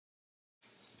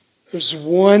There's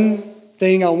one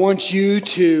thing I want you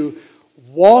to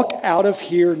walk out of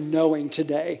here knowing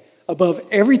today. Above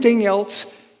everything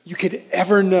else you could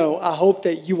ever know, I hope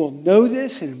that you will know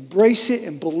this and embrace it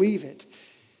and believe it.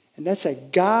 And that's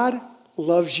that God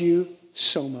loves you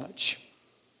so much.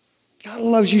 God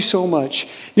loves you so much.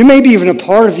 There may be even a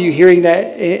part of you hearing that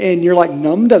and you're like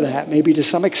numb to that, maybe to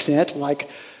some extent. Like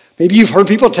maybe you've heard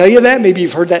people tell you that. Maybe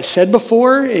you've heard that said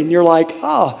before and you're like,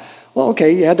 oh, well,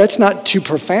 okay, yeah, that's not too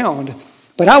profound.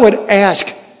 But I would ask,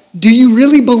 do you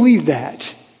really believe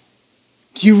that?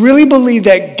 Do you really believe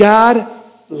that God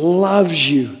loves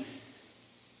you?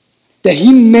 That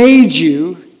He made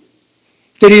you?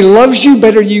 That He loves you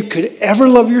better than you could ever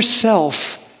love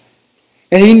yourself?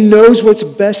 And He knows what's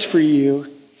best for you?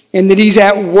 And that He's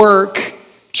at work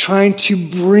trying to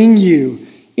bring you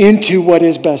into what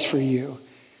is best for you?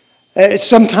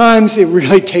 Sometimes it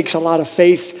really takes a lot of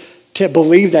faith to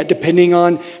believe that, depending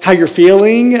on how you're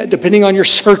feeling, depending on your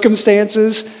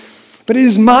circumstances. But it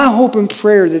is my hope and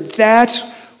prayer that that's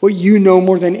what you know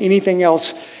more than anything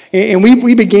else. And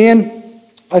we began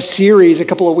a series a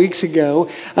couple of weeks ago.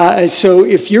 So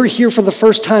if you're here for the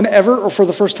first time ever or for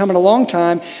the first time in a long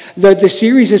time, the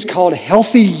series is called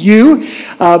Healthy You,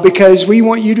 because we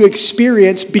want you to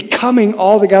experience becoming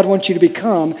all that God wants you to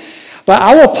become. But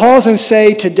I will pause and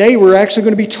say today we're actually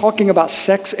going to be talking about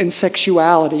sex and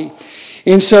sexuality.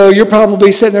 And so you're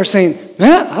probably sitting there saying,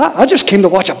 man, I just came to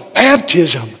watch a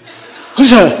baptism.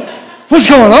 What's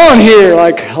going on here?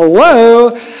 Like, hello?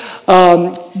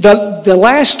 The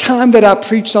last time that I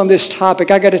preached on this topic,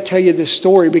 I got to tell you this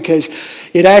story because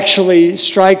it actually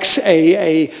strikes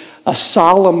a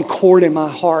solemn chord in my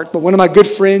heart. But one of my good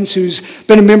friends who's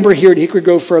been a member here at Hickory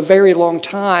Grove for a very long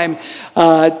time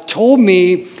told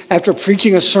me after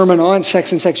preaching a sermon on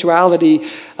sex and sexuality,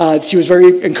 she was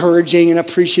very encouraging and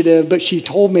appreciative, but she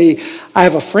told me, I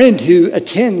have a friend who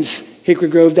attends Hickory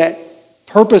Grove that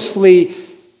purposefully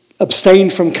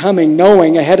abstained from coming,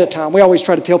 knowing ahead of time. We always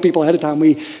try to tell people ahead of time.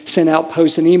 We send out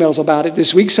posts and emails about it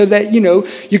this week so that,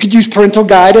 you could use parental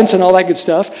guidance and all that good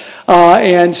stuff.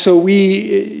 And so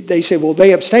they said, well,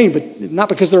 they abstained, but not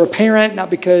because they're a parent, not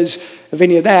because of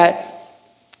any of that.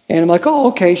 And I'm like, oh,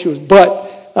 okay. She was,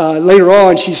 but later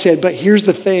on she said, but here's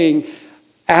the thing.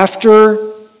 After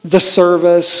the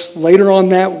service, later on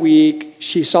that week,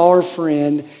 she saw her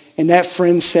friend, and that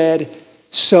friend said,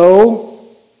 so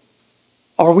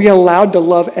are we allowed to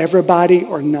love everybody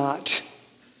or not?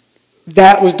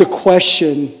 That was the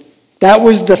question. That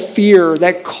was the fear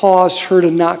that caused her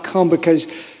to not come because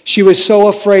she was so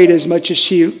afraid, as much as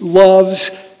she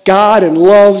loves God and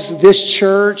loves this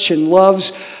church and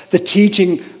loves the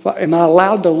teaching, am I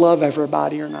allowed to love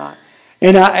everybody or not?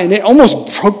 And it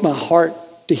almost broke my heart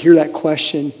to hear that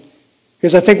question.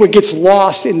 Because I think what gets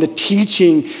lost in the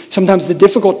teaching, sometimes the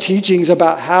difficult teachings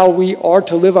about how we are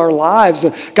to live our lives,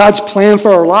 God's plan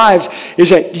for our lives, is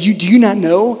that do you not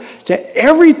know that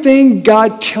everything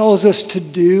God tells us to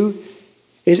do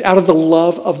is out of the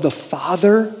love of the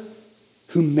Father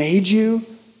who made you?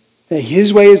 That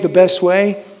His way is the best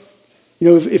way?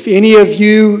 If any of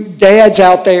you dads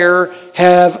out there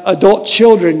have adult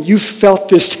children, you've felt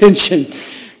this tension.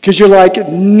 Because you're like,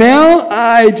 now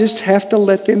I just have to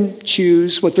let them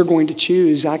choose what they're going to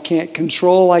choose. I can't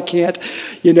control, I can't,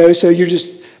 so you're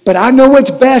just, but I know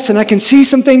what's best, and I can see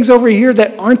some things over here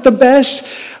that aren't the best,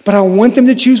 but I want them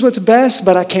to choose what's best,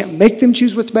 but I can't make them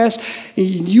choose what's best.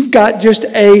 You've got just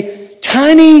a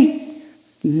tiny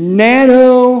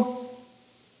nano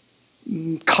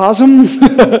cosm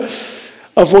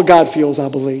of what God feels, I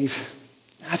believe.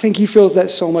 I think He feels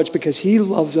that so much because He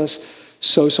loves us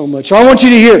so much. So I want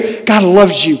you to hear, God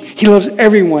loves you. He loves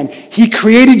everyone. He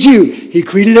created you. He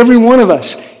created every one of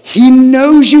us. He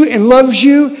knows you and loves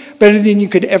you better than you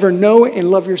could ever know and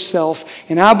love yourself.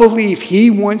 And I believe He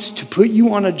wants to put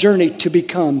you on a journey to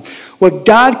become. What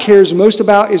God cares most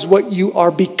about is what you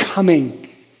are becoming.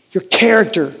 Your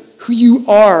character, who you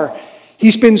are.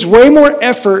 He spends way more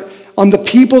effort on the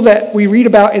people that we read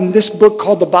about in this book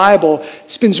called the Bible.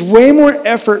 Spends way more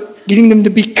effort getting them to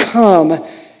become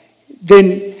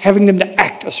than having them to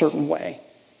act a certain way.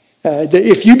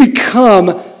 If you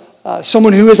become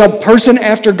someone who is a person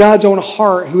after God's own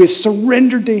heart, who is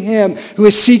surrendered to Him, who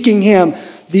is seeking Him,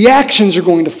 the actions are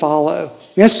going to follow.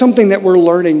 And that's something that we're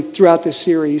learning throughout this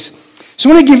series. So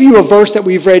I want to give you a verse that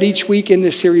we've read each week in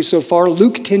this series so far.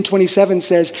 Luke 10:27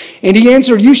 says, and He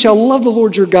answered, you shall love the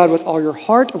Lord your God with all your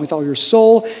heart and with all your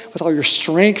soul, with all your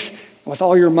strength, and with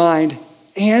all your mind,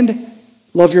 and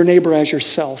love your neighbor as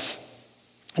yourself.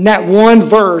 In that one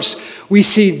verse, we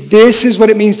see this is what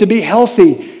it means to be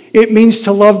healthy. It means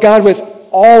to love God with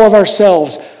all of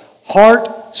ourselves,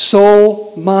 heart,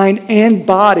 soul, mind, and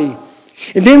body.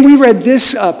 And then we read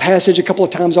this passage a couple of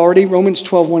times already, Romans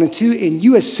 12, 1 and 2, and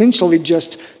you essentially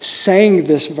just sang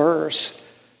this verse.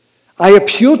 I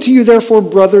appeal to you, therefore,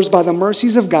 brothers, by the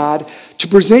mercies of God, to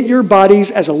present your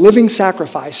bodies as a living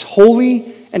sacrifice,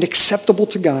 holy and acceptable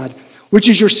to God, which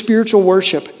is your spiritual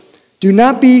worship. Do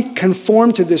not be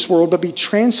conformed to this world, but be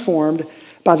transformed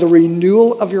by the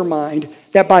renewal of your mind,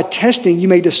 that by testing you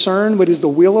may discern what is the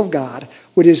will of God,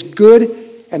 what is good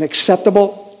and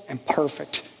acceptable and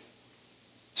perfect.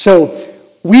 So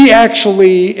we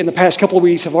actually, in the past couple of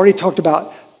weeks, have already talked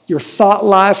about your thought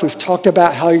life. We've talked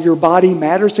about how your body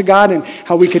matters to God and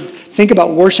how we could think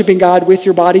about worshiping God with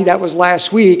your body. That was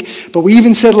last week. But we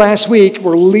even said last week,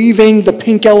 we're leaving the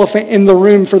pink elephant in the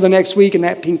room for the next week, and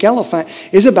that pink elephant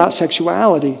is about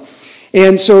sexuality.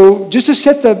 And so just to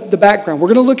set the background, we're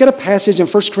going to look at a passage in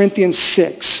 1 Corinthians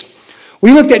 6.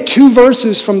 We looked at 2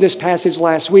 verses from this passage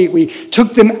last week. We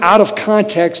took them out of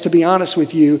context, to be honest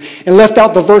with you, and left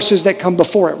out the verses that come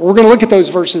before it. We're going to look at those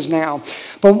verses now.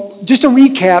 But just to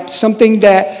recap, something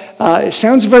that it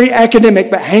sounds very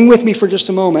academic, but hang with me for just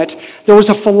a moment. There was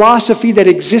a philosophy that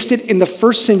existed in the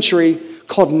first century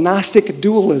called Gnostic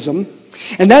dualism.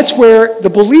 And that's where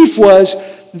the belief was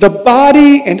the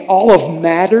body and all of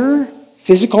matter,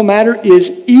 physical matter,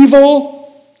 is evil.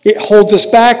 It holds us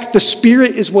back. The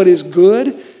spirit is what is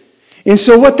good. And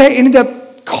so what that ended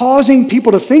up causing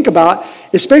people to think about,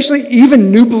 especially even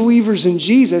new believers in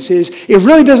Jesus, is it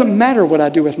really doesn't matter what I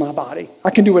do with my body. I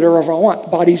can do whatever I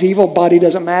want. Body's evil. Body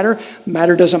doesn't matter.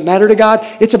 Matter doesn't matter to God.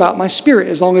 It's about my spirit.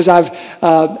 As long as I've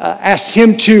asked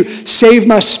him to save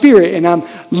my spirit and I'm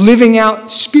living out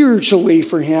spiritually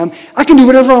for him, I can do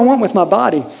whatever I want with my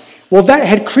body. Well, that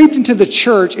had creeped into the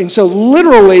church, and so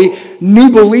literally new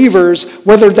believers,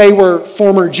 whether they were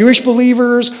former Jewish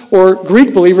believers or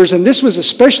Greek believers, and this was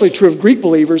especially true of Greek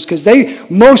believers because they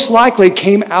most likely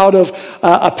came out of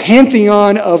a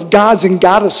pantheon of gods and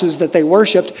goddesses that they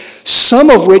worshipped, some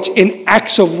of which in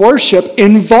acts of worship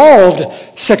involved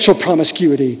sexual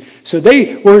promiscuity. So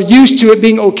they were used to it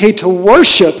being okay to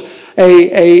worship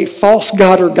a false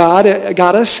god or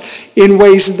goddess in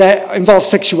ways that involve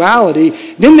sexuality.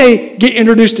 Then they get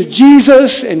introduced to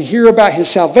Jesus and hear about his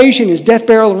salvation, his death,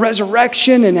 burial, and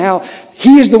resurrection, and how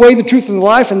he is the way, the truth, and the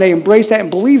life, and they embrace that and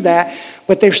believe that,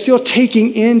 but they're still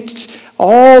taking in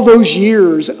all those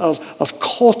years of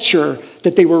culture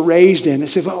that they were raised in. They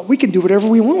said, well, we can do whatever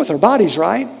we want with our bodies,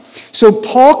 right? So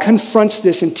Paul confronts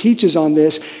this and teaches on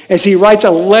this as he writes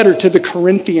a letter to the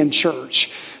Corinthian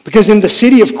church. Because in the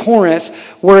city of Corinth,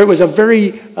 where it was a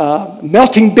very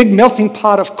big melting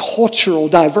pot of cultural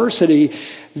diversity,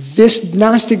 this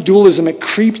Gnostic dualism had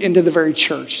creeped into the very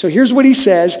church. So here's what he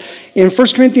says in 1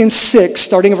 Corinthians 6,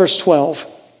 starting at verse 12.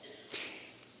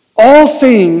 All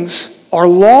things are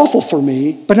lawful for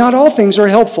me, but not all things are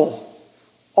helpful.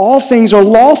 All things are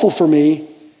lawful for me,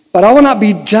 but I will not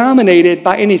be dominated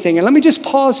by anything. And let me just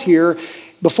pause here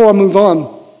before I move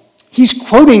on. He's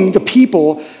quoting the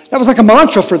people. That was like a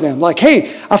mantra for them. Like,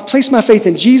 hey, I've placed my faith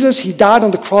in Jesus. He died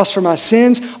on the cross for my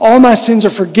sins. All my sins are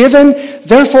forgiven.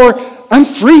 Therefore, I'm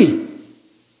free.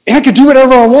 And I can do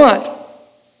whatever I want.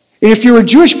 And if you're a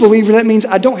Jewish believer, that means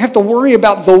I don't have to worry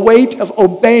about the weight of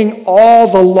obeying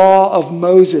all the law of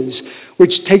Moses,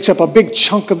 which takes up a big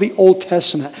chunk of the Old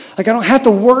Testament. Like, I don't have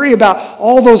to worry about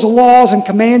all those laws and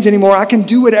commands anymore. I can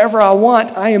do whatever I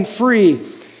want. I am free.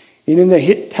 And then the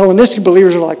Hellenistic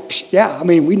believers are like, yeah, I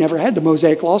mean, we never had the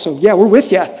Mosaic law, so yeah, we're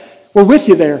with you. We're with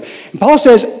you there. And Paul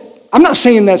says, I'm not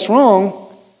saying that's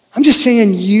wrong. I'm just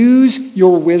saying use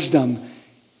your wisdom.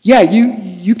 Yeah,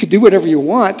 you could do whatever you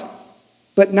want,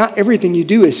 but not everything you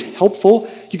do is helpful.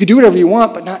 You could do whatever you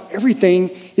want, but not everything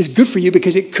is good for you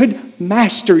because it could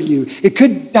master you. It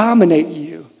could dominate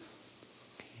you.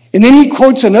 And then he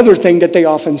quotes another thing that they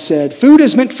often said. Food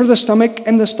is meant for the stomach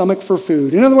and the stomach for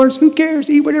food. In other words, who cares?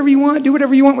 Eat whatever you want. Do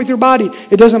whatever you want with your body.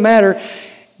 It doesn't matter.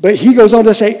 But he goes on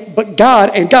to say, but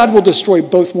God will destroy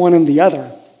both one and the other.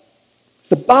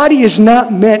 The body is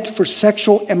not meant for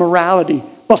sexual immorality,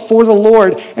 but for the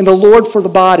Lord, and the Lord for the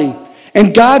body.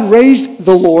 And God raised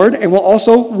the Lord and will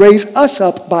also raise us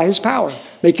up by his power,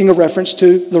 making a reference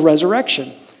to the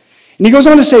resurrection. And he goes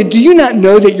on to say, do you not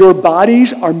know that your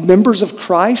bodies are members of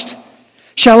Christ?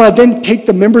 Shall I then take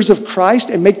the members of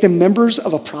Christ and make them members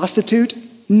of a prostitute?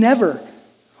 Never.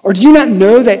 Or do you not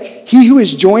know that he who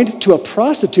is joined to a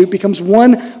prostitute becomes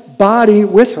one body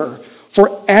with her?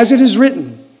 For as it is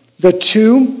written, the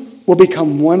two will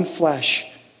become one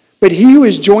flesh. But he who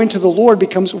is joined to the Lord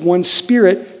becomes one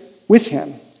spirit with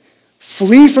him.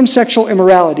 Flee from sexual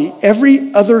immorality.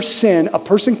 Every other sin a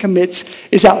person commits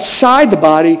is outside the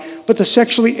body, but but the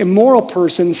sexually immoral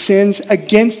person sins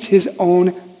against his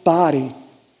own body.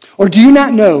 Or do you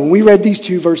not know, we read these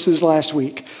two verses last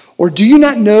week, or do you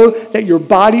not know that your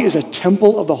body is a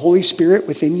temple of the Holy Spirit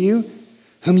within you,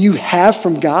 whom you have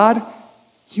from God?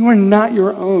 You are not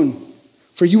your own,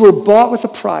 for you were bought with a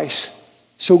price.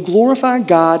 So glorify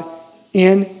God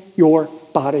in your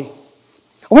body.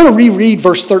 I want to reread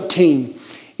verse 13.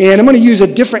 And I'm going to use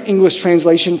a different English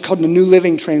translation called the New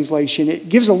Living Translation. It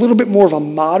gives a little bit more of a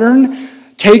modern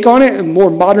take on it and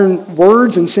more modern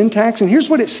words and syntax. And here's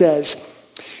what it says.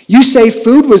 You say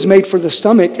food was made for the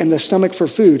stomach and the stomach for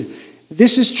food.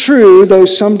 This is true, though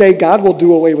someday God will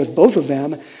do away with both of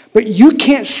them. But you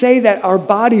can't say that our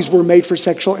bodies were made for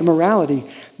sexual immorality.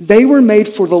 They were made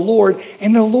for the Lord,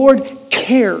 and the Lord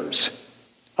cares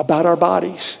about our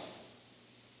bodies.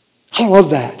 I love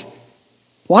that.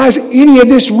 Why is any of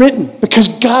this written? Because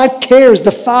God cares.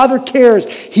 The Father cares.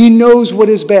 He knows what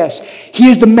is best. He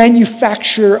is the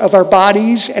manufacturer of our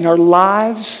bodies and our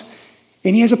lives.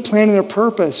 And He has a plan and a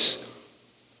purpose.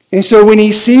 And so when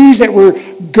He sees that we're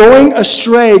going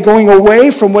astray, going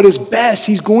away from what is best,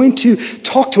 He's going to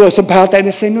talk to us about that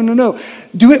and say, no.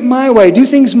 Do it my way. Do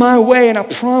things my way, and I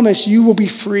promise you will be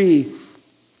free.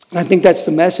 And I think that's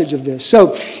the message of this.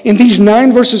 So in these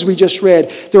 9 verses we just read,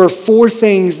 there are 4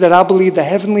 things that I believe the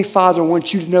Heavenly Father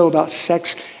wants you to know about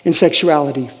sex and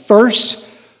sexuality. First,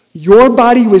 your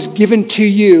body was given to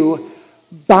you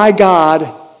by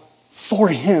God for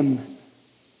Him.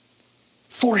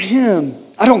 For Him.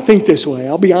 I don't think this way,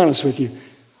 I'll be honest with you.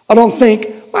 I don't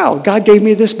think, wow, God gave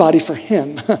me this body for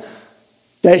Him.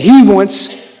 That He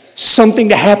wants something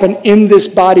to happen in this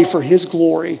body for His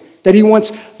glory. That He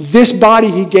wants this body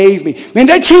He gave me. Man,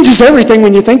 that changes everything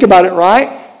when you think about it, right?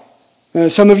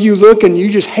 Some of you look and you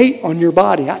just hate on your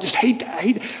body. I just hate that.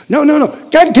 No.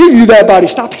 God gave you that body.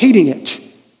 Stop hating it.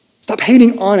 Stop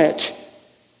hating on it.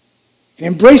 And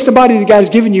embrace the body that God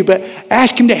has given you, but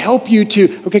ask Him to help you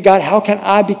to, okay, God, how can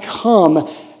I become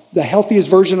the healthiest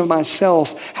version of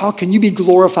myself? How can you be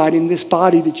glorified in this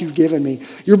body that you've given me?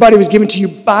 Your body was given to you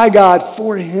by God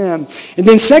for Him. And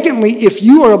then secondly, if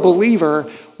you are a believer,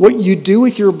 what you do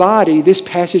with your body, this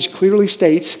passage clearly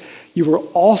states, you are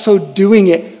also doing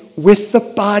it with the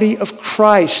body of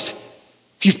Christ.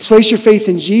 If you've placed your faith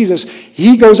in Jesus,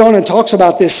 He goes on and talks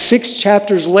about this 6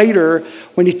 chapters later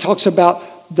when He talks about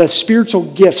the spiritual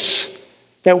gifts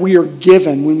that we are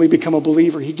given when we become a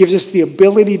believer. He gives us the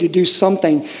ability to do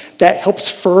something that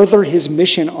helps further His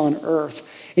mission on earth.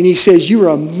 And He says, you're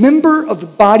a member of the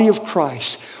body of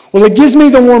Christ. Well, it gives me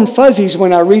the warm fuzzies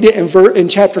when I read it in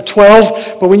chapter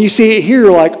 12, but when you see it here,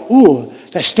 you're like, ooh,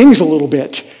 that stings a little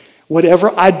bit.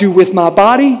 Whatever I do with my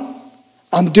body,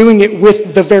 I'm doing it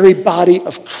with the very body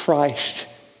of Christ.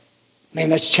 Man,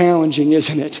 that's challenging,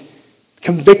 isn't it?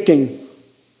 Convicting.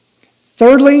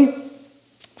 Thirdly,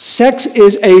 sex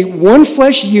is a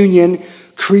one-flesh union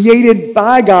created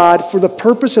by God for the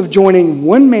purpose of joining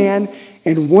one man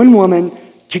and one woman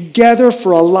together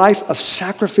for a life of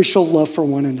sacrificial love for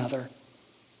one another.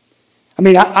 I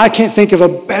mean, I can't think of a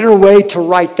better way to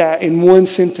write that in one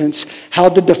sentence, how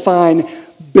to define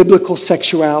biblical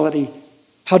sexuality,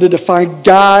 how to define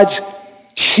God's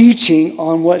teaching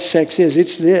on what sex is.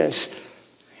 It's this.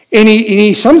 And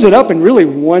he sums it up in really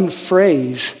one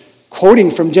phrase,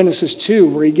 quoting from Genesis 2,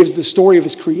 where He gives the story of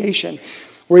His creation,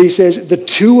 where He says, the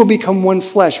two will become one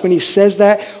flesh. When He says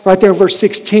that, right there in verse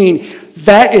 16,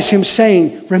 that is Him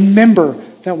saying, remember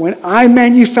that when I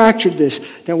manufactured this,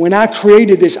 that when I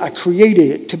created this, I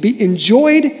created it to be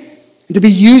enjoyed and to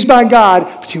be used by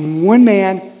God between one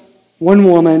man, one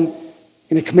woman,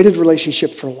 in a committed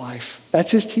relationship for life.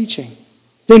 That's His teaching.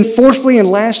 Then fourthly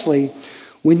and lastly,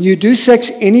 when you do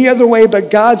sex any other way but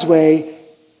God's way,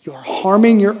 you are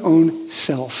harming your own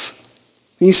self.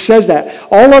 And He says that.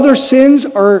 All other sins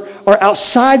are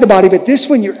outside the body, but this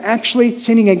one you're actually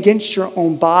sinning against your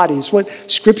own body. Is what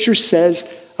Scripture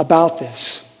says about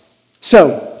this.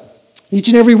 So, each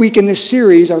and every week in this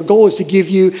series, our goal is to give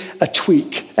you a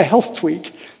tweak, a health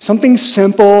tweak. Something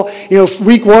simple.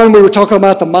 Week 1 we were talking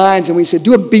about the minds, and we said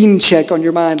do a bean check on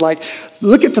your mind. Like,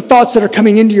 look at the thoughts that are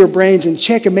coming into your brains and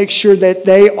check and make sure that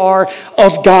they are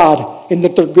of God and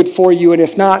that they're good for you. And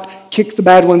if not, kick the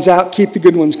bad ones out, keep the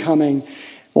good ones coming.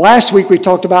 Last week we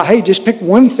talked about, hey, just pick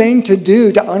one thing to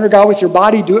do to honor God with your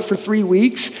body. Do it for 3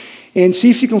 weeks and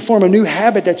see if you can form a new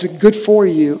habit that's good for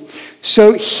you.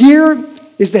 So here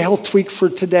is the health tweak for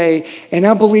today. And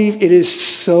I believe it is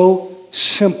so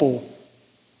simple,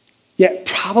 yet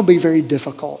probably very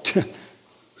difficult. And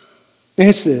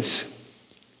it's this.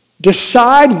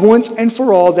 Decide once and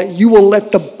for all that you will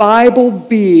let the Bible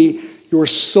be your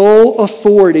sole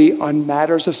authority on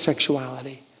matters of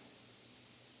sexuality.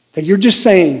 that you're just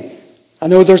saying, I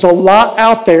know there's a lot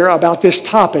out there about this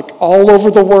topic all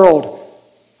over the world.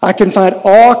 I can find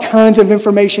all kinds of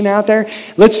information out there.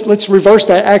 Let's reverse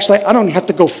that. Actually, I don't have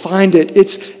to go find it.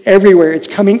 It's everywhere. It's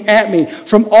coming at me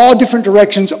from all different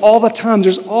directions all the time.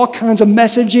 There's all kinds of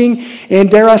messaging and,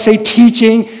 dare I say,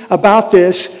 teaching about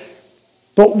this.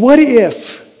 But what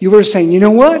if you were saying, you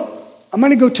know what? I'm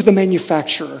going to go to the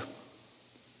manufacturer,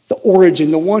 the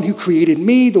origin, the one who created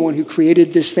me, the one who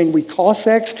created this thing we call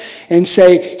sex, and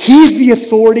say, he's the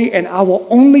authority, and I will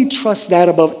only trust that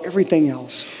above everything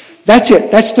else. That's it.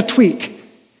 That's the tweak.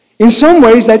 In some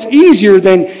ways, that's easier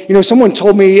than, someone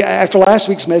told me after last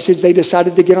week's message, they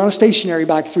decided to get on a stationary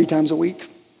bike 3 times a week.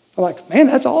 I'm like, man,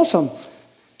 that's awesome.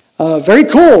 Very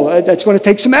cool. That's going to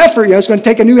take some effort. It's going to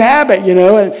take a new habit,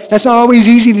 and that's not always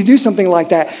easy to do something like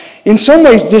that. In some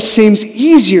ways, this seems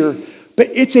easier, but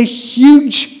it's a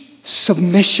huge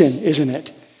submission, isn't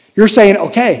it? You're saying,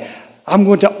 okay, I'm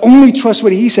going to only trust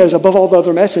what he says above all the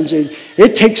other messaging.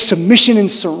 It takes submission and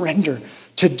surrender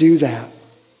to do that.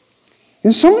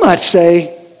 And some might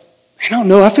say, I don't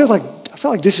know, I feel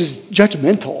like this is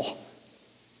judgmental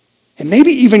and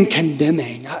maybe even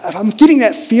condemning. I'm getting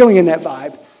that feeling and that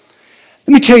vibe.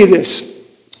 Let me tell you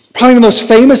this. Probably the most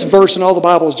famous verse in all the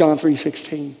Bible is John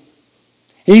 3:16.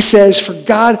 He says, for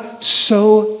God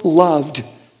so loved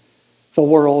the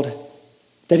world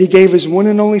that he gave his one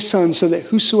and only Son so that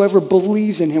whosoever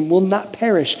believes in him will not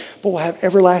perish but will have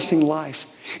everlasting life.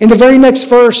 In the very next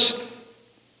verse,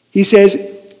 he says,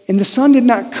 and the Son did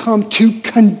not come to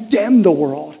condemn the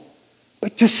world,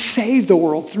 but to save the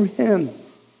world through him.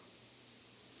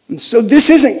 And so this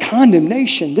isn't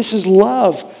condemnation. This is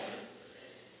love.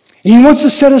 He wants to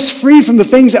set us free from the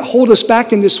things that hold us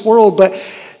back in this world. But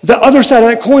the other side of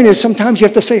that coin is sometimes you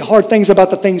have to say hard things about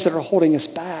the things that are holding us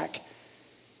back.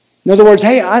 In other words,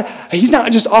 he's not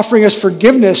just offering us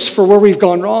forgiveness for where we've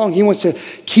gone wrong. He wants to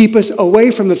keep us away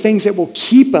from the things that will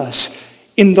keep us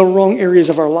in the wrong areas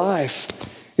of our life.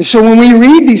 And so when we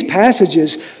read these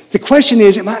passages, the question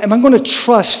is, am I going to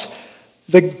trust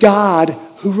the God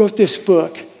who wrote this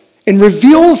book and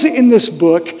reveals in this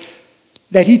book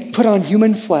that he put on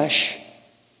human flesh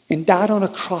and died on a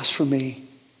cross for me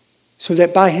so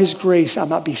that by his grace I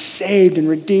might be saved and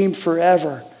redeemed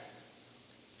forever?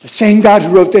 The same God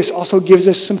who wrote this also gives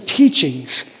us some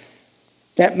teachings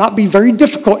that might be very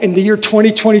difficult in the year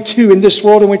 2022 in this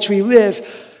world in which we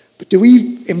live. But do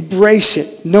we embrace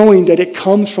it, knowing that it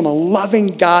comes from a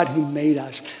loving God who made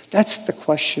us? That's the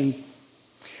question.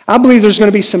 I believe there's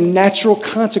going to be some natural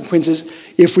consequences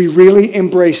if we really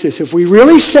embrace this. If we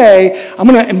really say, I'm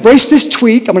going to embrace this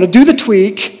tweak, I'm going to do the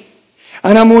tweak,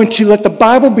 and I'm going to let the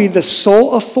Bible be the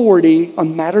sole authority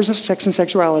on matters of sex and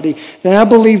sexuality, then I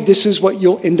believe this is what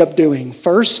you'll end up doing.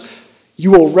 First,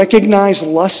 you will recognize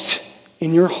lust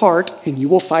in your heart, and you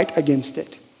will fight against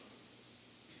it.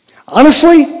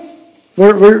 Honestly,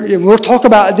 we'll talk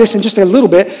about this in just a little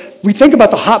bit. We think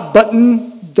about the hot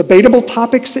button, debatable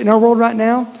topics in our world right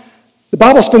now. The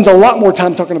Bible spends a lot more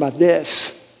time talking about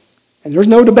this. And there's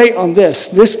no debate on this.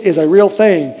 This is a real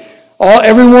thing.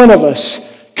 Every one of us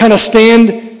kind of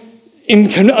stand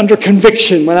under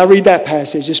conviction when I read that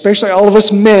passage, especially all of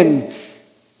us men.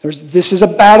 This is a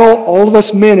battle all of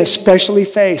us men especially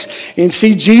face. And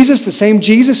see Jesus, the same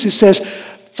Jesus who says,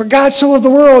 for God so loved the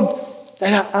world,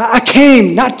 and I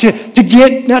came not to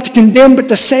condemn, but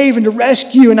to save and to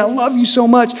rescue. And I love you so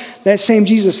much. That same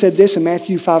Jesus said this in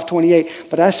Matthew 5:28.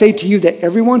 But I say to you that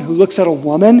everyone who looks at a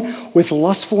woman with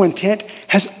lustful intent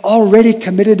has already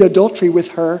committed adultery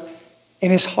with her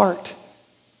in his heart.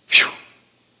 Whew.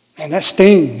 Man, that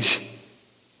stings,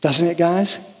 doesn't it,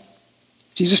 guys?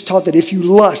 Jesus taught that if you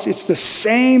lust, it's the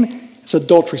same as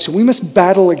adultery. So we must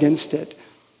battle against it.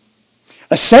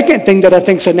 A second thing that I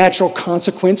think is a natural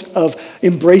consequence of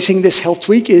embracing this health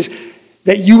tweak is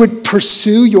that you would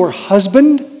pursue your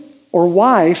husband or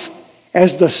wife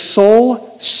as the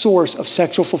sole source of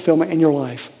sexual fulfillment in your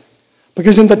life.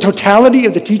 Because in the totality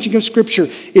of the teaching of Scripture,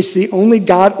 it's the only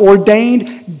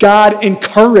God-ordained,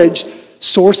 God-encouraged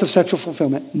source of sexual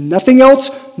fulfillment. Nothing else,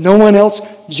 no one else,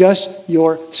 just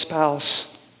your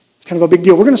spouse. It's kind of a big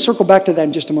deal. We're going to circle back to that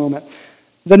in just a moment.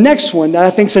 The next one that I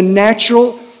think is a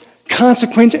natural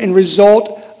consequence and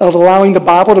result of allowing the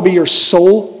Bible to be your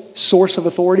sole source of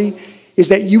authority is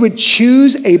that you would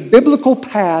choose a biblical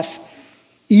path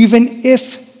even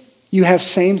if you have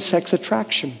same-sex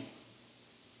attraction.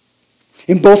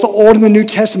 In both the Old and the New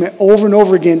Testament, over and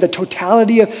over again, the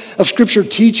totality of Scripture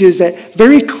teaches that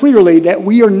very clearly that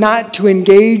we are not to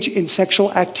engage in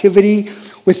sexual activity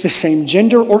with the same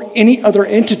gender or any other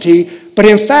entity, but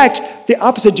in fact, the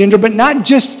opposite gender, but not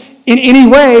just in any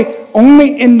way,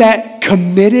 only in that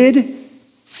committed,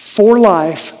 for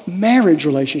life marriage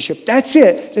relationship. That's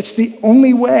it. That's the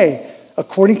only way,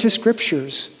 according to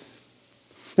scriptures.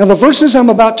 Now, the verses I'm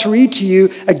about to read to you,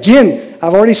 again,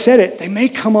 I've already said it, they may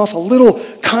come off a little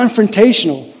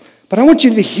confrontational, but I want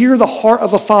you to hear the heart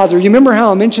of a father. You remember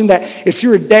how I mentioned that if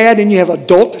you're a dad and you have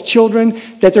adult children,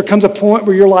 that there comes a point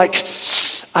where you're like,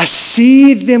 I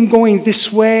see them going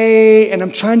this way, and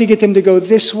I'm trying to get them to go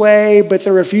this way, but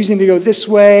they're refusing to go this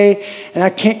way, and I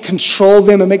can't control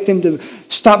them and make them to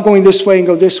stop going this way and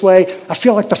go this way. I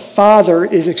feel like the Father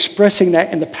is expressing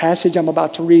that in the passage I'm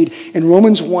about to read. In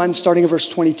Romans 1, starting at verse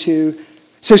 22,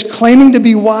 it says, claiming to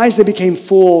be wise, they became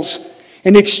fools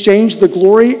and exchanged the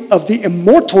glory of the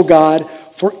immortal God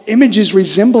for images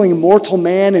resembling mortal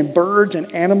man and birds and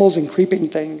animals and creeping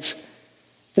things.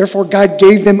 Therefore, God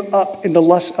gave them up in the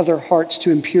lust of their hearts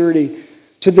to impurity,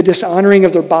 to the dishonoring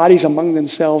of their bodies among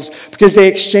themselves, because they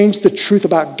exchanged the truth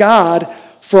about God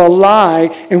for a lie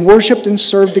and worshiped and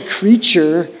served the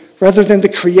creature rather than the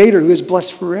Creator who is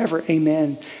blessed forever.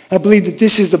 Amen. And I believe that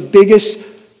this is the biggest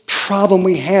problem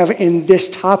we have in this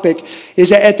topic,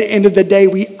 is that at the end of the day,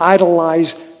 we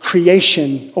idolize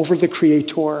creation over the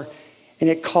Creator. And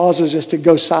it causes us to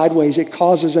go sideways. It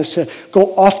causes us to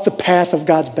go off the path of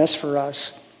God's best for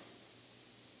us.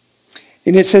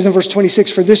 And it says in verse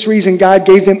 26, for this reason God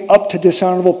gave them up to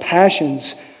dishonorable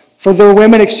passions. For their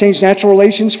women exchanged natural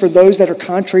relations for those that are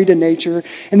contrary to nature.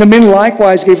 And the men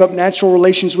likewise gave up natural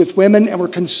relations with women and were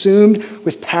consumed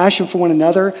with passion for one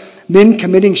another. Men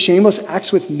committing shameless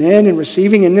acts with men and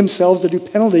receiving in themselves the due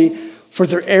penalty for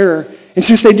their error. And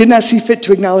since they did not see fit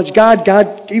to acknowledge God,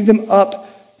 God gave them up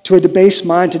to a debased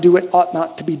mind to do what ought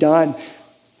not to be done.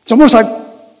 It's almost like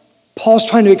Paul's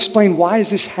trying to explain, why is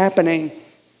this happening?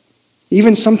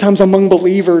 Even sometimes among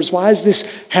believers, why is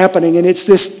this happening? And it's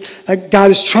this, like God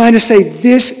is trying to say,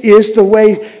 this is the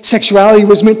way sexuality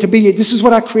was meant to be. This is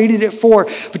what I created it for.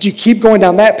 But you keep going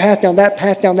down that path, down that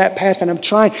path, down that path, and I'm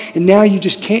trying, and now you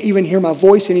just can't even hear my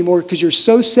voice anymore because you're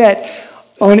so set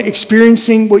on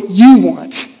experiencing what you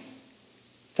want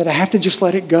that I have to just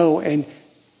let it go and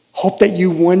hope that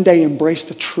you one day embrace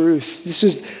the truth. This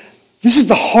is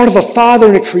the heart of a father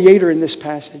and a creator in this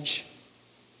passage.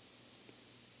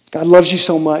 God loves you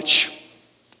so much.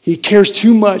 He cares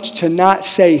too much to not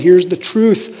say, here's the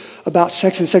truth about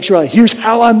sex and sexuality. Here's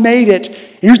how I made it.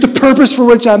 Here's the purpose for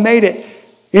which I made it.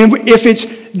 And if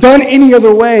it's done any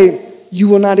other way, you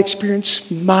will not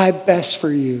experience my best for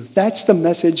you. That's the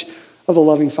message of the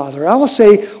loving Father. I will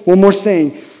say one more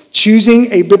thing.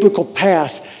 Choosing a biblical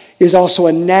path is also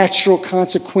a natural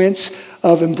consequence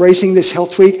of embracing this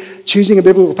health week. Choosing a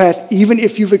biblical path, even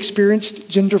if you've experienced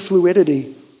gender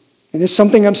fluidity. And it's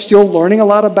something I'm still learning a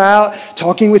lot about,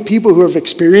 talking with people who have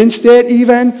experienced it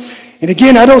even. And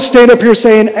again, I don't stand up here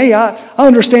saying, hey, I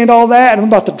understand all that, and I'm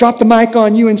about to drop the mic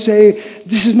on you and say,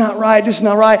 this is not right, this is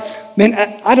not right. Man,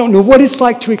 I don't know what it's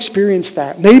like to experience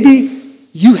that. Maybe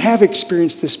you have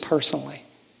experienced this personally.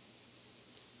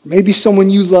 Or maybe someone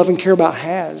you love and care about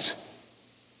has.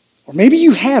 Or maybe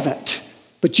you haven't,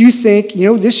 but you think,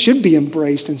 this should be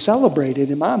embraced and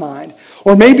celebrated in my mind.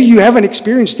 Or maybe you haven't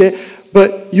experienced it,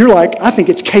 but you're like, I think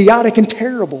it's chaotic and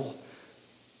terrible.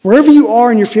 Wherever you are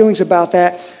in your feelings about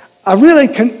that, I really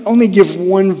can only give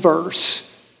one verse.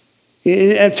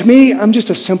 To me, I'm just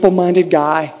a simple-minded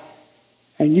guy.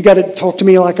 And you got to talk to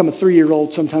me like I'm a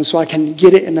 3-year-old sometimes so I can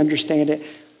get it and understand it.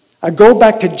 I go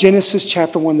back to Genesis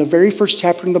chapter 1, the very first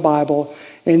chapter in the Bible.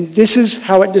 And this is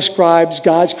how it describes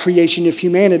God's creation of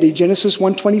humanity. Genesis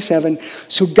 1:27.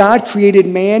 So God created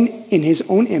man in his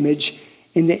own image.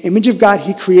 In the image of God,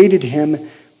 he created him.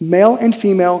 Male and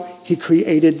female, he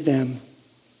created them.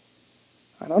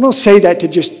 And I don't say that to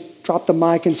just drop the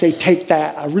mic and say, take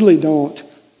that. I really don't.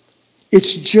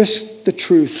 It's just the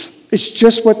truth. It's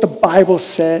just what the Bible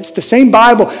says. The same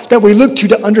Bible that we look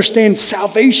to understand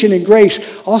salvation and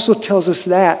grace also tells us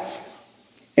that.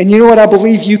 And you know what I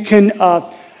believe you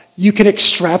can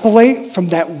extrapolate from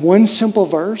that one simple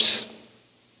verse?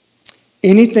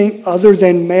 Anything other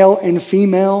than male and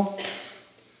female,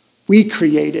 we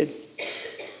created,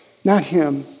 not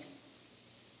him.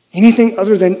 Anything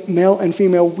other than male and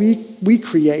female, we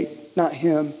create, not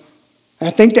him. And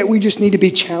I think that we just need to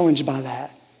be challenged by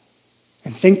that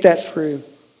and think that through.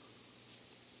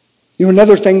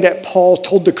 Another thing that Paul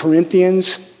told the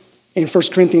Corinthians in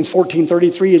 1 Corinthians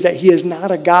 14:33 is that he is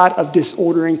not a God of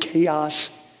disorder and chaos,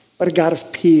 but a God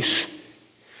of peace.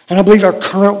 And I believe our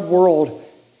current world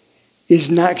is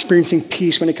not experiencing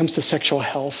peace when it comes to sexual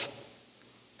health.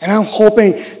 And I'm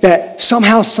hoping that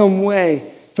somehow, some way,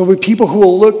 there will be people who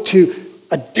will look to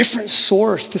a different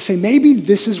source to say, maybe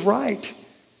this is right.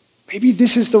 Maybe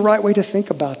this is the right way to think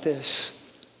about this.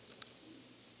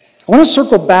 I want to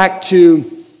circle back to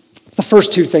the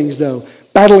first two things, though.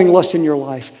 Battling lust in your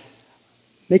life.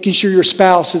 Making sure your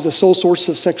spouse is the sole source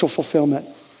of sexual fulfillment.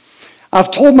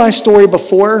 I've told my story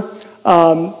before,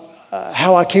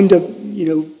 how I came to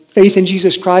faith in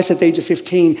Jesus Christ at the age of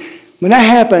 15. When that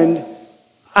happened,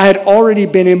 I had already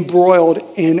been embroiled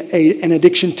in an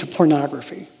addiction to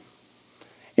pornography.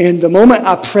 And the moment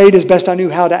I prayed as best I knew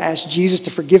how to ask Jesus to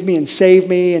forgive me and save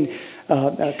me and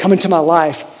come into my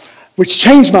life, which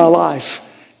changed my life,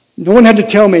 no one had to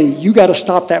tell me, you got to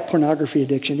stop that pornography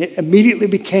addiction. It immediately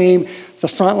became the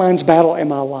front lines battle in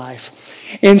my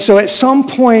life. And so at some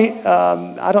point,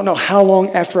 I don't know how long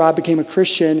after I became a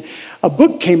Christian, a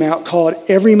book came out called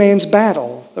Every Man's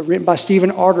Battle, written by Stephen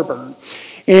Arterburn.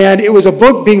 And it was a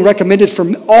book being recommended for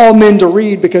all men to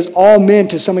read because all men,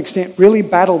 to some extent, really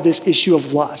battled this issue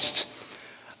of lust.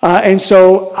 And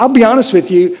so I'll be honest with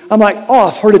you, I'm like, oh,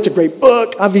 I've heard it's a great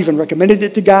book. I've even recommended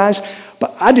it to guys,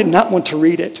 but I did not want to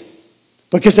read it.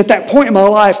 Because at that point in my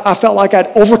life, I felt like I'd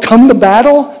overcome the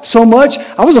battle so much,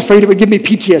 I was afraid it would give me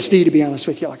PTSD, to be honest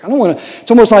with you. Like, I don't want to, it's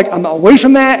almost like I'm away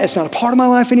from that. It's not a part of my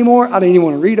life anymore. I didn't even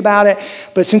want to read about it.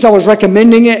 But since I was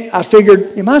recommending it, I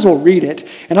figured you might as well read it.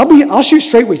 And I'll shoot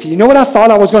straight with you. You know what I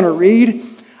thought I was going to read?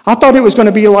 I thought it was going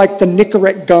to be like the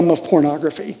Nicorette gum of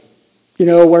pornography.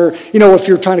 Where, if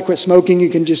you're trying to quit smoking, you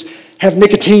can just have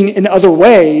nicotine in other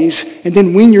ways and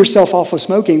then wean yourself off of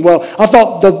smoking. Well, I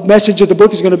thought the message of the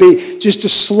book is going to be just to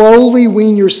slowly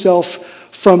wean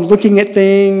yourself from looking at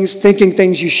things, thinking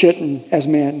things you shouldn't as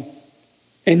men.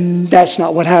 And that's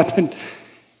not what happened.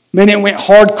 Man, it went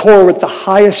hardcore with the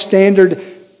highest standard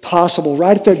possible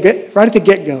right at the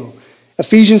get-go.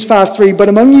 Ephesians 5:3, but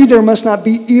among you there must not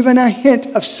be even a hint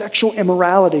of sexual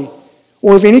immorality,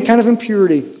 or of any kind of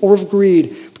impurity, or of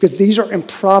greed, because these are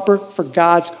improper for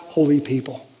God's holy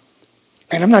people.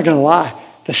 And I'm not going to lie,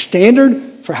 the standard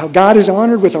for how God is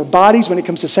honored with our bodies when it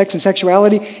comes to sex and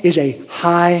sexuality is a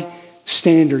high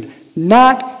standard.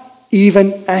 Not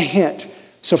even a hint.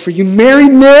 So for you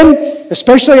married men,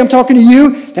 especially I'm talking to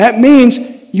you, that means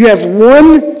you have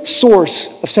one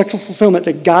source of sexual fulfillment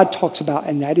that God talks about,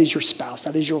 and that is your spouse,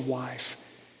 that is your wife.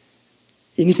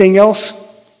 Anything else,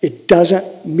 it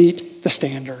doesn't meet the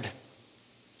standard.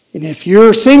 And if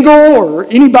you're single or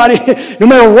anybody, no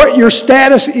matter what your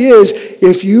status is,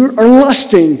 if you are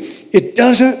lusting, it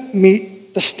doesn't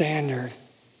meet the standard.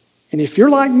 And if you're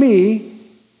like me,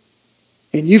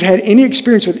 and you've had any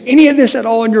experience with any of this at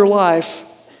all in your life,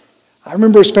 I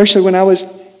remember especially when I was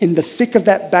in the thick of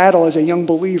that battle as a young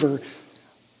believer,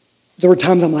 there were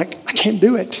times I'm like, I can't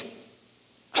do it.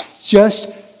 I'm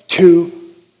just too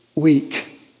weak.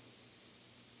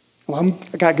 Well,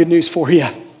 I got good news for you.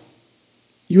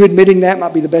 You admitting that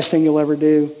might be the best thing you'll ever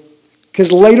do.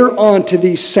 Because later on to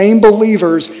these same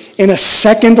believers, in a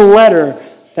second letter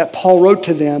that Paul wrote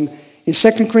to them, in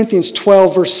 2 Corinthians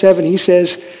 12, verse 7, he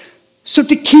says, so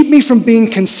to keep me from being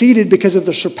conceited because of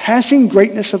the surpassing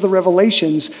greatness of the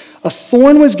revelations, a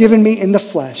thorn was given me in the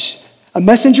flesh, a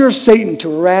messenger of Satan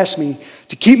to harass me,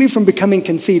 to keep me from becoming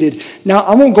conceited. Now,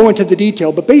 I won't go into the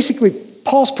detail, but basically,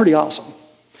 Paul's pretty awesome.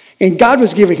 And God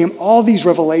was giving him all these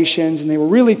revelations, and they were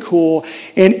really cool.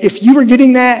 And if you were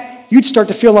getting that, you'd start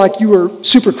to feel like you were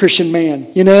super Christian man,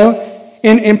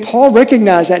 And Paul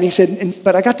recognized that, and he said,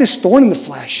 but I got this thorn in the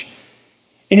flesh.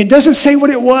 And it doesn't say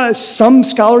what it was. Some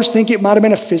scholars think it might have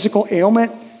been a physical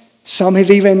ailment. Some have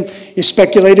even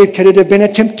speculated, could it have been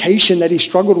a temptation that he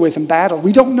struggled with and battled?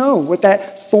 We don't know what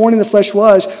that thorn in the flesh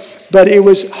was, but it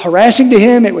was harassing to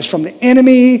him. It was from the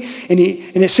enemy. And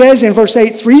it says in verse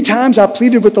 8, 3 times I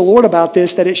pleaded with the Lord about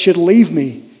this, that it should leave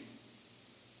me.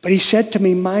 But he said to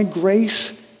me, my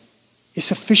grace is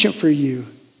sufficient for you,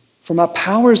 for my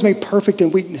power is made perfect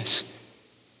in weakness.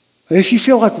 But if you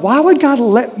feel like, why would God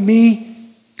let me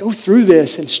go through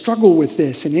this and struggle with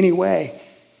this in any way?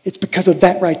 It's because of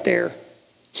that right there.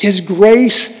 His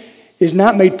grace is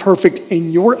not made perfect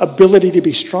in your ability to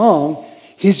be strong.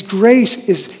 His grace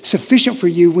is sufficient for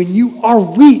you when you are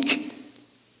weak.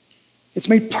 It's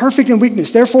made perfect in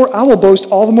weakness. Therefore, I will boast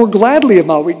all the more gladly of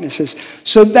my weaknesses,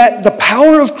 so that the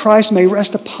power of Christ may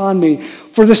rest upon me.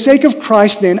 For the sake of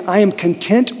Christ, then, I am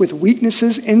content with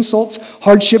weaknesses, insults,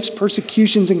 hardships,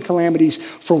 persecutions, and calamities.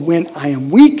 For when I am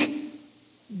weak,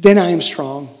 then I am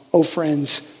strong. Oh,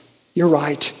 friends, you're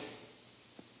right.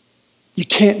 You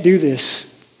can't do this,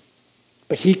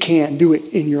 but he can do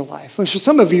it in your life. So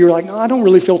some of you are like, no, I don't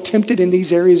really feel tempted in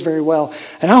these areas very well.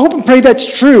 And I hope and pray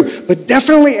that's true, but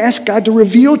definitely ask God to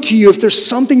reveal to you if there's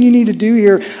something you need to do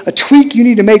here, a tweak you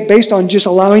need to make based on just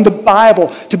allowing the Bible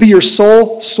to be your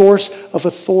sole source of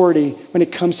authority when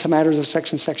it comes to matters of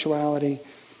sex and sexuality.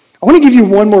 I want to give you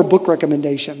one more book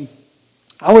recommendation.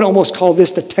 I would almost call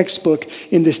this the textbook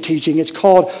in this teaching. It's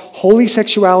called Holy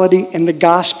Sexuality and the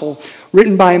Gospel,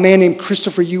 written by a man named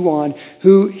Christopher Yuan,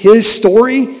 who his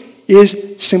story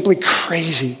is simply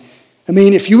crazy. I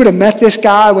mean, if you would have met this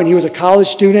guy when he was a college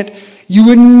student, you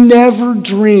would never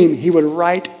dream he would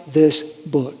write this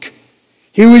book.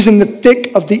 He was in the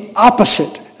thick of the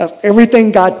opposite of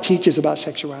everything God teaches about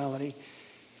sexuality.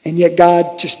 And yet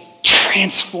God just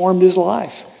transformed his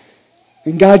life.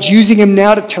 And God's using him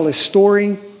now to tell his story.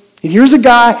 And here's a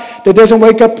guy that doesn't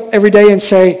wake up every day and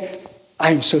say,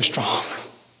 I am so strong.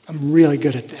 I'm really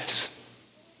good at this.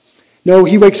 No,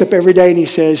 he wakes up every day and he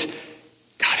says,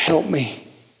 God, help me.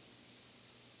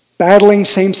 Battling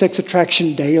same-sex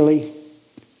attraction daily,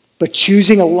 but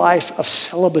choosing a life of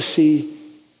celibacy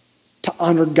to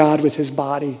honor God with his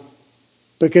body.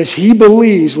 Because he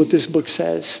believes what this book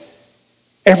says.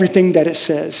 Everything that it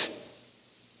says,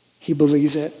 he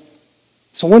believes it.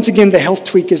 So once again, the health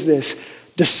tweak is this.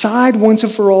 Decide once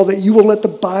and for all that you will let the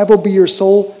Bible be your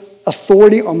sole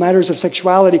authority on matters of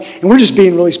sexuality. And we're just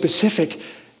being really specific.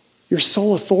 Your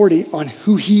sole authority on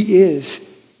who he is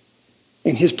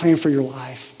and his plan for your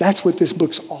life. That's what this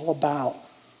book's all about.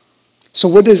 So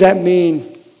what does that mean?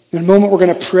 In a moment, we're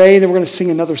going to pray, and then we're going to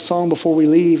sing another song before we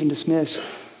leave and dismiss.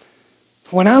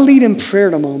 When I lead in prayer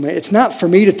in a moment, it's not for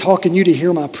me to talk and you to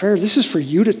hear my prayer. This is for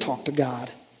you to talk to God.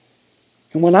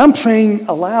 And when I'm praying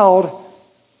aloud,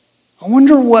 I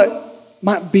wonder what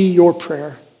might be your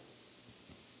prayer.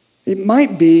 It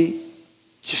might be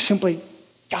just simply,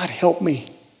 God, help me.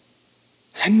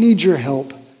 I need your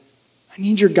help. I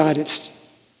need your guidance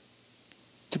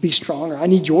to be stronger. I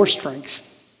need your strength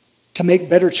to make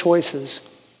better choices.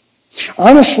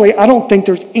 Honestly, I don't think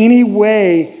there's any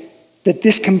way that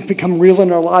this can become real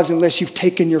in our lives unless you've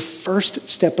taken your first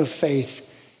step of faith.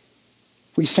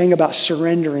 We sang about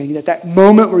surrendering, that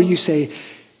moment where you say,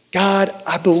 God,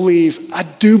 I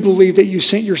do believe that you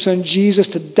sent your son Jesus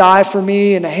to die for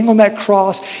me and to hang on that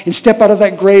cross and step out of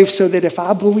that grave so that if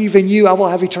I believe in you, I will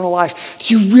have eternal life.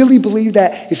 Do you really believe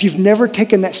that? If you've never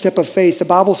taken that step of faith, the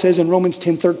Bible says in Romans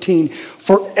 10:13,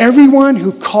 for everyone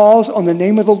who calls on the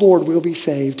name of the Lord will be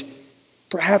saved.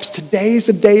 Perhaps today is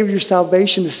the day of your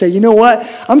salvation to say, you know what?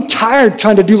 I'm tired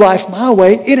trying to do life my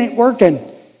way. It ain't working.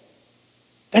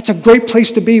 That's a great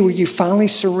place to be where you finally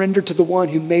surrender to the one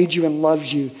who made you and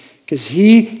loves you because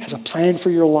he has a plan for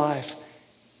your life.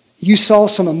 You saw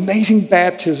some amazing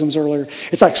baptisms earlier.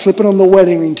 It's like slipping on the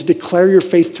wedding ring to declare your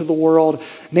faith to the world.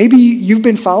 Maybe you've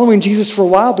been following Jesus for a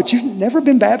while, but you've never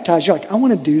been baptized. You're like, I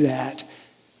want to do that.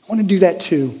 I want to do that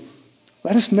too.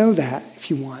 Let us know that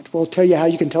if you want. We'll tell you how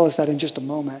you can tell us that in just a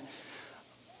moment.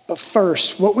 But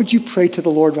first, what would you pray to the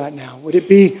Lord right now? Would it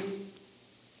be,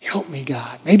 help me,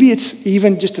 God? Maybe it's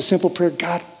even just a simple prayer.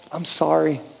 God, I'm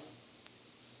sorry.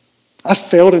 I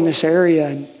failed in this area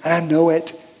and I know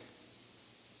it.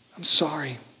 I'm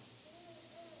sorry.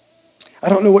 I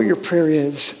don't know what your prayer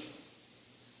is,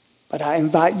 but I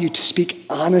invite you to speak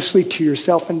honestly to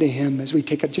yourself and to him as we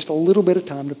take just a little bit of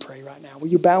time to pray right now. Will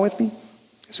you bow with me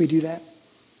as we do that?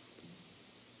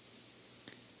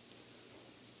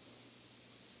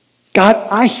 God,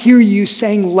 I hear you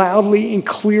saying loudly and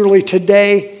clearly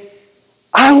today,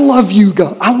 I love you,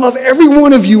 God. I love every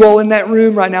one of you all in that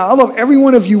room right now. I love every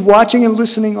one of you watching and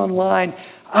listening online.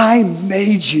 I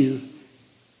made you.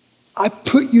 I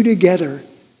put you together.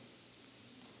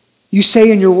 You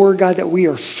say in your word, God, that we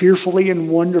are fearfully and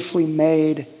wonderfully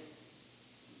made.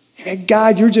 And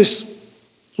God, you're just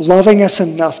loving us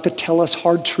enough to tell us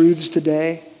hard truths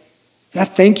today. And I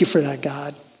thank you for that,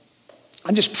 God.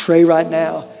 I just pray right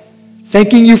now,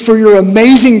 thanking you for your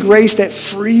amazing grace that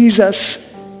frees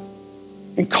us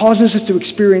and causes us to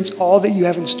experience all that you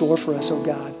have in store for us, oh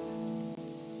God.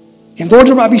 And Lord,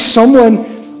 there might be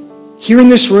someone here in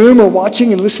this room or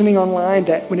watching and listening online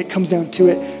that when it comes down to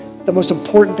it, the most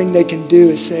important thing they can do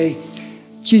is say,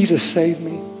 Jesus, save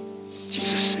me.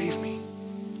 Jesus, save me.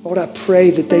 Lord, I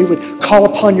pray that they would call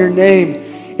upon your name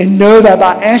and know that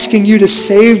by asking you to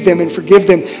save them and forgive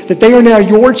them, that they are now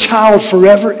your child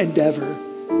forever and ever.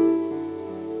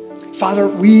 Father,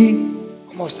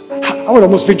 I would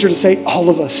almost venture to say all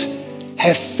of us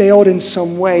have failed in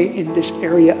some way in this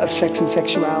area of sex and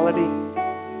sexuality.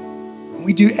 And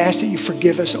we do ask that you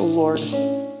forgive us, oh Lord.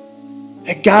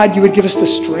 That God, you would give us the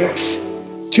strength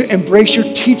to embrace your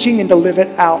teaching and to live it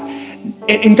out.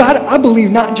 And God, I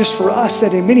believe not just for us,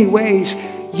 that in many ways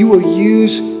you will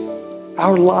use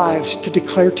our lives to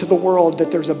declare to the world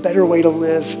that there's a better way to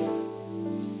live,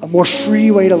 a more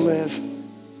free way to live.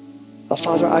 But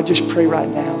Father, I just pray right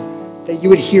now that you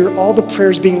would hear all the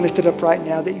prayers being lifted up right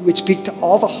now, that you would speak to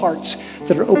all the hearts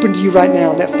that are open to you right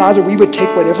now, that Father, we would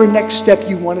take whatever next step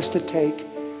you want us to take.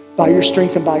 by your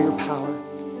strength and by your power.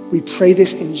 We pray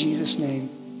this in Jesus'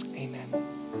 name.